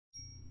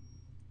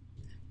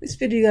This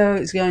video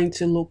is going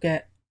to look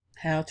at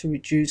how to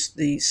reduce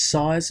the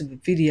size of a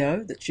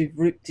video that you've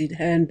ripped in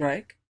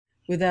Handbrake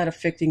without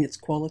affecting its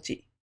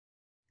quality.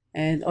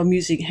 And I'm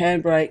using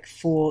Handbrake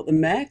for the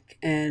Mac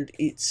and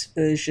it's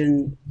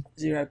version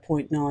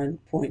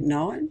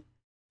 0.9.9,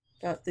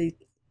 but the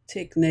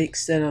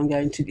techniques that I'm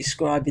going to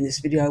describe in this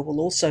video will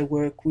also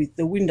work with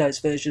the Windows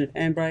version of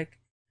Handbrake.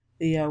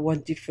 The one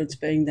difference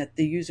being that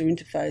the user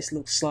interface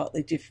looks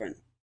slightly different.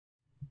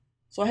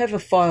 So I have a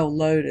file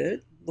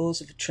loaded,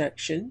 Laws of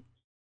Attraction,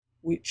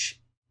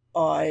 which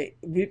I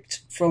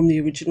ripped from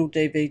the original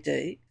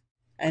DVD,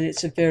 and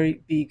it's a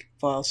very big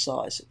file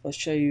size. If I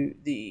show you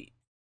the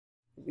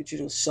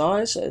original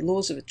size, so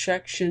Laws of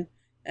Attraction,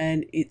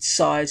 and its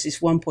size is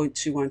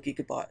 1.21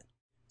 gigabyte.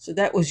 So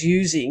that was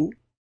using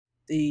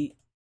the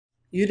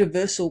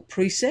universal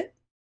preset,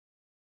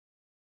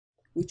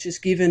 which has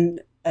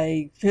given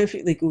a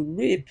perfectly good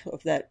rip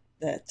of that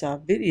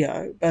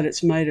video, but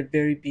it's made a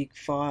very big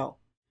file.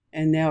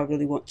 And now I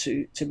really want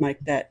to make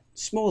that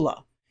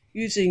smaller.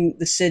 Using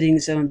the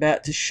settings that I'm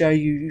about to show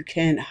you, you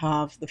can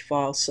halve the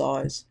file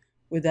size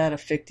without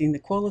affecting the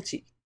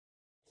quality.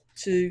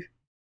 To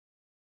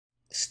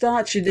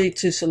start, you need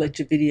to select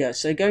your video.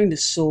 So going to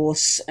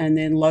Source and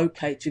then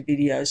locate your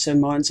video. So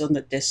mine's on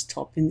the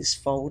desktop in this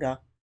folder.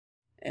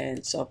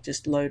 And so I've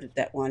just loaded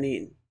that one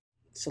in.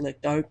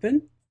 Select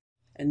Open,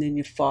 and then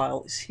your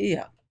file is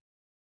here.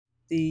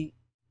 The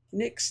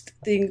next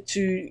thing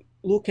to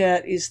look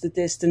at is the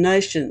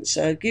destination.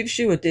 So it gives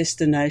you a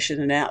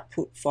destination, an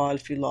output file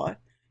if you like,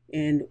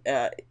 and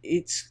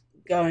it's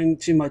going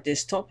to my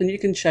desktop, and you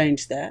can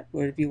change that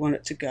wherever you want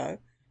it to go.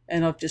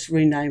 And I've just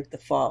renamed the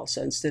file.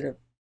 So instead of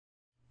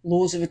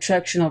Laws of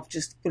Attraction, I've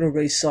just put a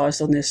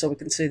resize on there so we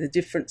can see the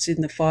difference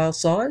in the file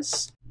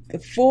size. The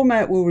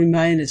format will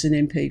remain as an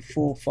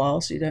MP4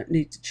 file, so you don't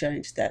need to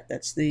change that.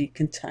 That's the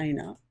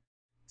container.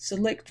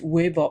 Select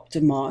Web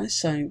Optimize,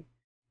 so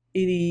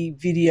any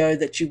video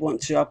that you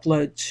want to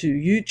upload to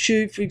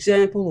YouTube, for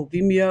example, or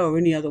Vimeo or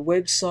any other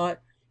website,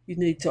 you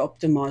need to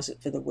optimize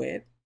it for the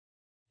web.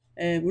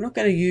 And we're not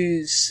going to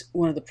use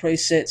one of the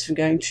presets. We're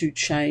going to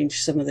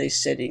change some of these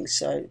settings.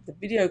 So the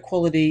video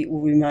quality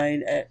will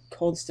remain at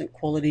constant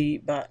quality,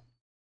 but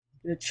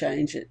I'm going to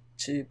change it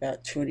to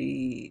about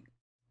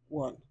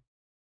 21.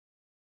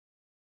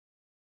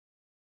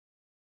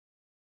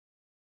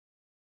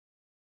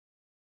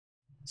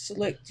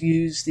 Select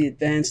Use the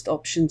Advanced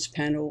Options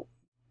panel.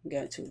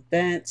 Go to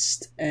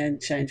Advanced and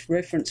change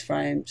reference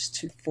frames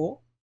to 4.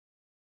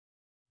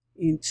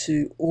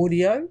 Into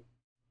Audio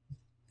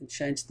and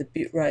change the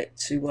bitrate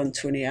to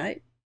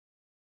 128.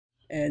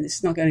 And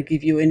it's not going to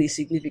give you any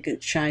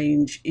significant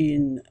change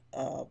in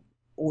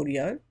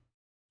audio.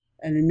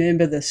 And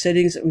remember, the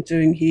settings that I'm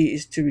doing here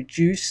is to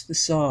reduce the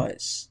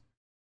size.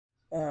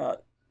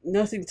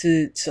 Nothing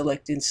to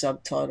select in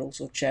subtitles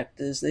or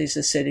chapters. These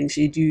are settings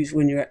you'd use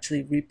when you're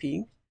actually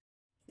ripping.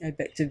 Go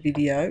back to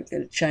video,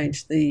 going to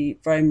change the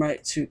frame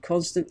rate to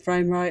constant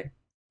frame rate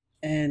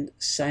and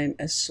same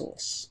as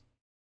source.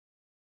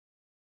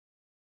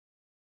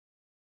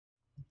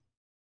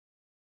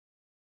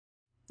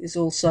 There's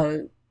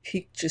also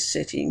picture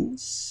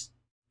settings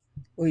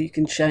where you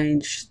can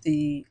change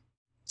the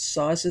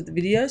size of the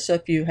video. So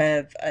if you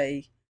have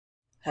a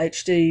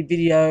HD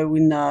video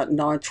in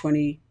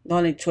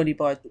 1920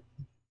 by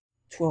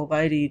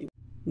 1280,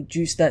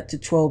 reduce that to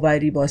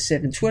 1280 by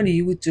 720,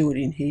 you would do it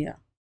in here.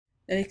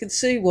 Now you can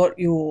see what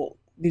your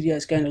video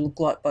is going to look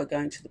like by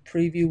going to the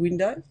preview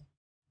window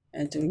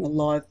and doing a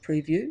live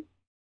preview.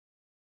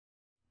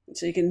 And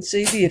so you can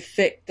see the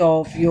effect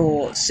of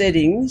your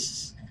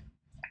settings.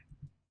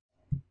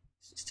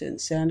 Just turn the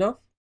sound off.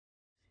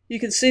 You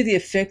can see the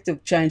effect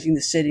of changing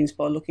the settings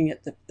by looking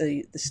at the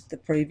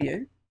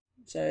preview.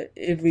 So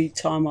every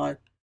time I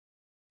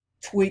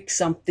tweak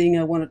something,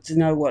 I wanted to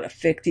know what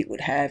effect it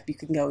would have, you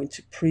can go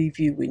into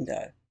preview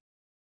window.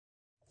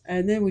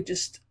 And then we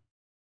just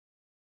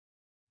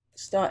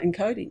start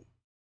encoding.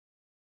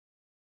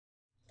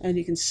 And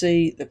you can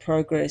see the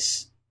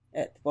progress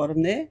at the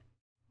bottom there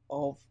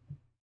of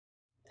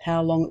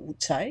how long it will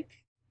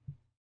take.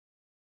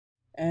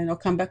 And I'll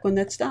come back when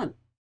that's done.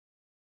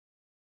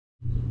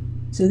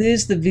 So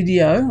there's the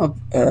video.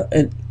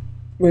 I've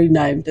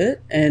renamed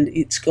it, and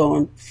it's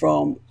gone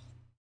from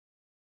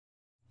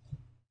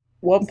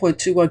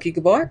 1.21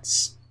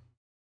 gigabytes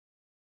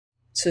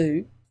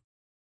to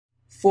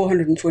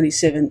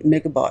 427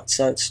 megabytes,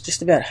 so it's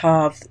just about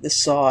half the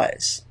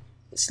size.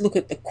 Let's look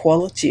at the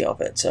quality of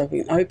it. So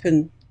we can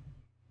open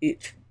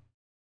it.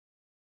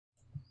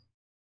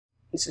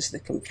 This is the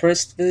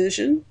compressed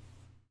version,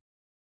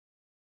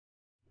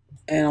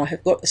 and I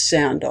have got the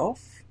sound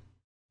off,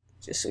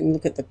 just so we can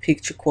look at the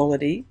picture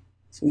quality.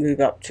 So move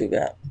up to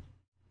about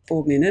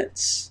 4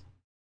 minutes,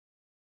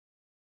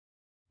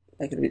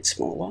 make it a bit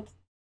smaller,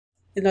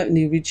 then open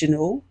the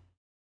original.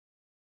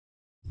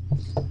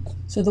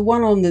 So the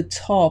one on the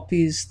top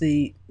is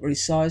the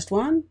resized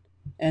one,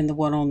 and the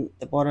one on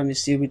the bottom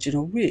is the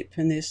original rip.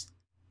 And there's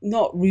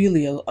not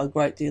really a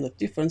great deal of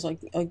difference. I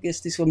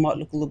guess this one might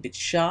look a little bit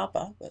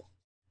sharper, but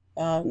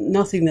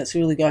nothing that's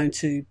really going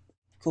to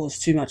cause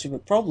too much of a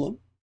problem.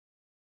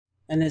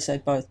 And as they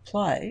both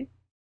play,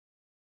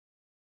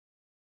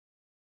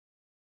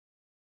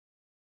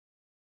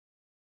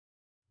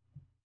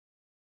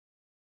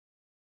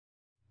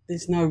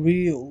 there's no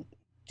real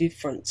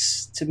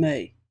difference to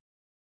me.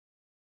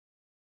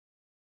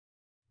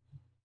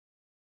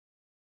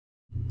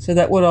 So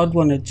that what I'd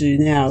want to do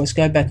now is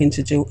go back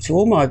into to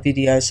all my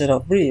videos that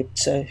I've ripped.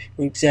 So,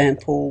 for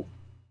example,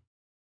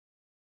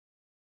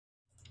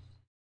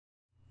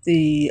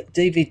 the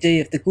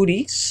DVD of the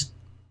goodies,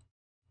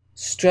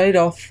 straight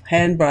off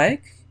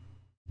Handbrake,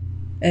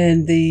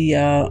 and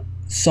the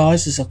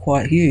sizes are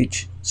quite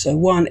huge. So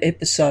one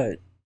episode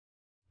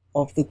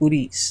of the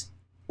goodies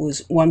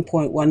was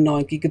 1.19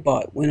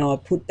 gigabyte. When I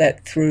put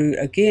that through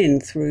again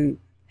through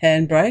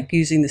Handbrake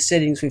using the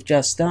settings we've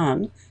just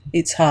done,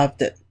 it's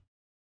halved it.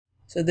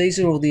 So these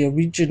are all the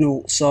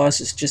original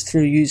sizes just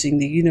through using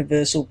the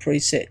universal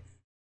preset.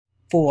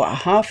 For a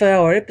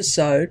half-hour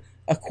episode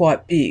are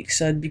quite big,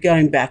 so I'd be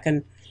going back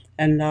and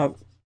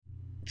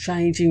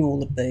changing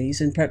all of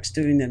these and perhaps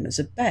doing them as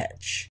a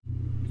batch.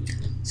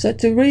 So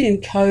to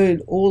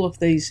re-encode all of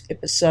these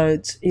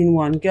episodes in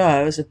one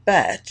go as a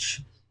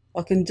batch,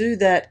 I can do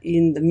that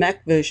in the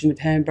Mac version of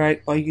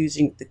Handbrake by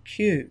using the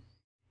queue.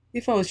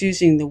 If I was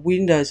using the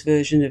Windows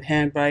version of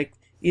Handbrake,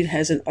 it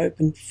has an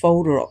open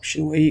folder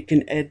option where you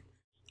can add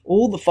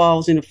all the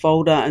files in a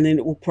folder and then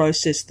it will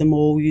process them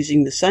all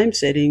using the same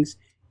settings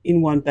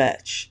in one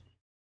batch.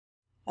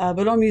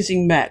 But I'm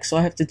using Mac, so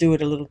I have to do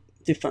it a little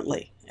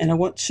differently. And I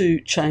want to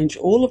change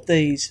all of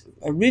these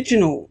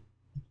original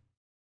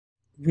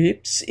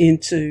rips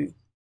into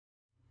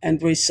and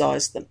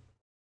resize them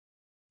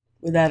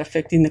without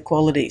affecting the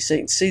quality. So you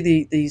can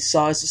see these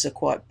sizes are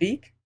quite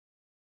big.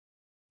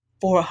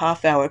 For a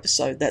half-hour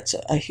episode, that's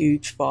a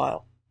huge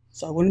file.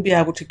 So I wouldn't be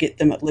able to get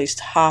them at least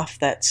half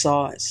that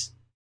size.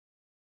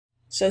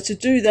 So to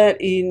do that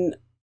in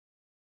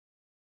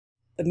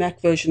the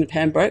Mac version of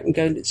Handbrake, I'm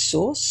going to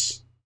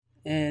source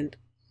and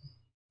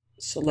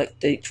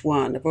select each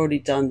one. I've already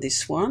done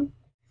this one.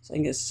 So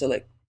I'm going to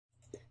select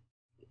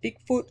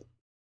Bigfoot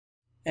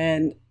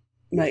and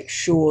make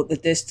sure the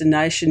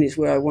destination is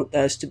where I want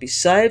those to be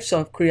saved. So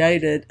I've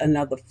created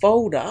another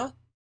folder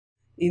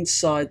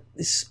inside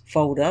this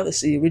folder.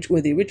 That's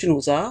where the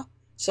originals are.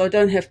 So I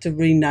don't have to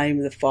rename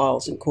the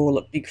files and call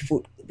it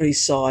Bigfoot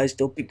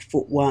Resized or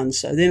Bigfoot 1.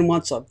 So then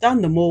once I've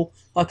done them all,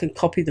 I can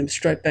copy them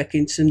straight back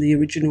into the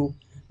original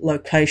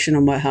location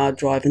on my hard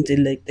drive and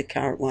delete the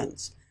current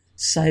ones,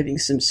 saving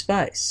some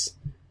space.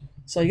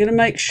 So you're going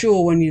to make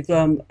sure when you've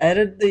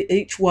added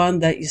each one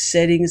that your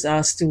settings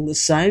are still the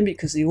same,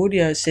 because the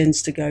audio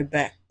tends to go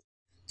back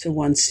to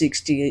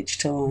 160 each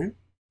time.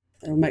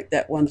 I'll make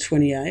that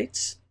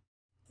 128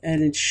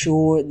 and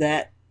ensure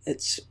that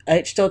it's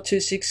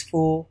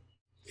H.264,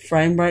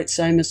 frame rate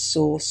same as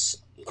source,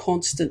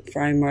 constant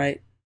frame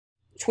rate,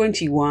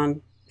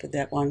 21 for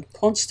that one,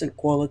 constant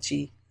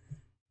quality,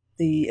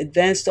 the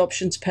advanced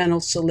options panel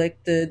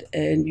selected,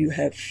 and you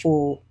have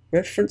 4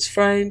 reference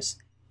frames,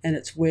 and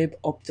it's web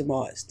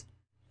optimized.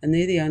 And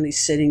they're the only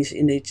settings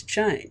you need to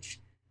change.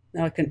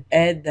 Now I can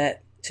add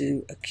that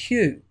to a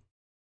queue,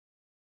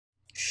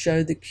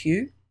 show the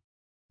queue,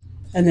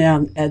 and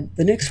now add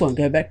the next one.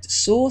 Go back to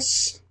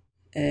source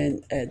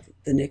and add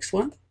the next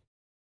one.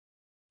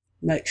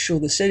 Make sure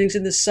the settings are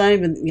the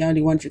same, and the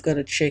only one you've got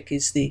to check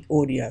is the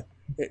audio.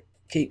 It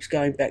keeps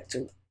going back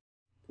to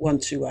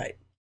 128.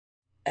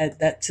 Add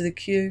that to the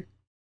queue.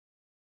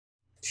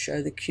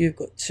 Show the queue. I've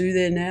got 2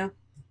 there now.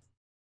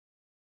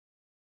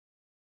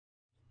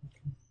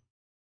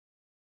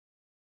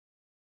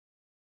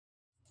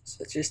 So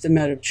it's just a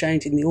matter of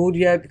changing the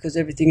audio because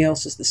everything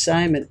else is the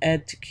same, and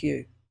add to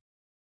queue.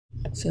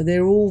 So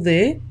they're all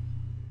there,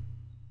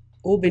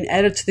 all been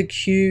added to the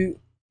queue,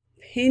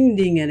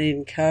 pending an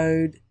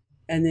encode,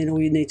 and then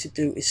all you need to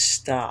do is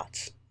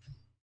start.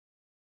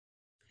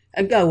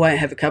 And go away and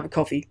have a cup of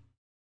coffee.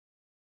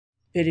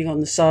 Depending on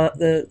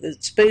the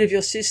speed of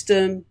your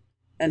system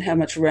and how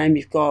much RAM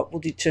you've got will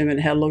determine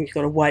how long you've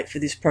got to wait for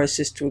this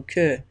process to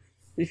occur.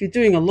 If you're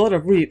doing a lot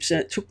of rips, and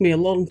it took me a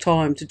long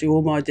time to do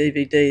all my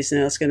DVDs,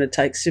 now it's going to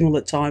take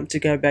similar time to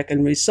go back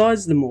and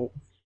resize them all.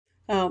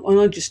 And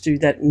I just do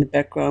that in the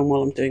background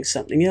while I'm doing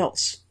something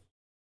else.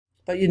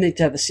 But you need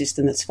to have a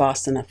system that's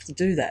fast enough to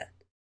do that.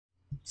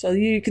 So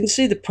you can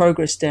see the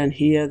progress down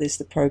here. There's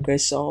the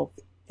progress of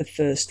the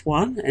first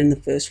one, and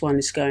the first one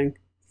is going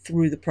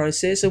through the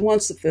process. And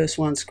once the first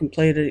one's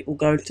completed, it will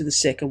go to the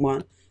second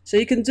one. So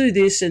you can do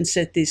this and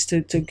set this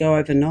to go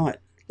overnight.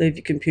 Leave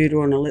your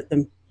computer on and let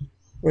them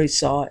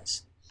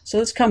resize. So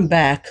let's come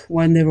back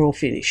when they're all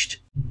finished.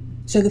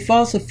 So the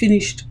files are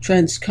finished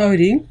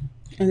transcoding,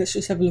 and let's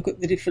just have a look at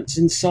the difference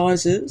in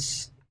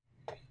sizes.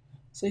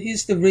 So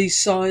here's the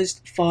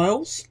resized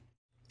files,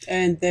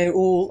 and they're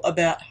all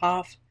about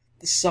half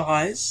the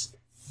size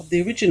of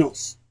the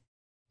originals.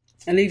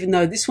 And even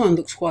though this one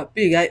looks quite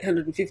big,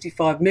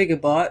 855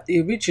 megabyte, the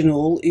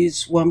original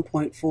is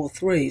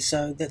 1.43,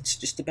 so that's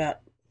just about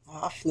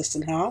half, less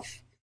than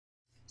half.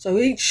 So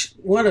each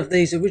one of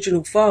these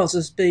original files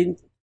has been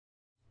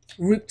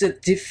ripped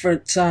at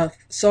different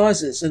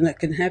sizes, and that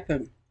can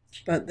happen,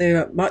 but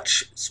they're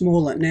much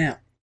smaller now.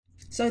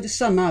 So to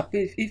sum up,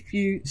 if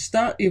you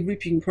start your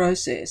ripping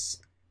process,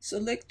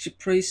 select your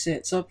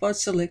presets. I've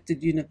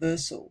selected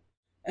universal,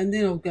 and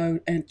then I'll go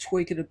and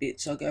tweak it a bit.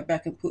 So I'll go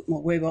back and put my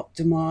web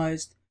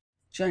optimized,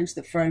 change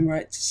the frame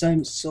rate to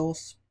same as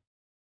source,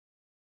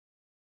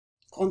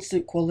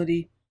 constant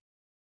quality,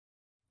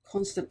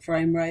 constant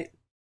frame rate,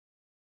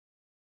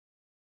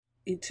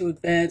 into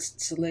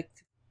advanced,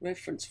 select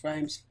reference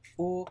frames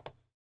 4,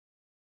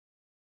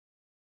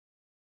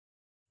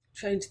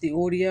 change the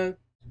audio,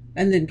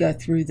 and then go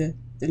through the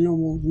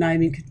normal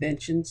naming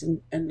conventions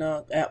and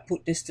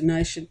output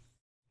destination.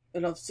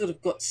 But I've sort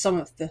of got some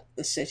of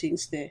the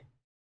settings there.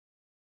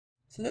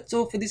 So that's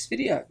all for this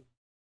video.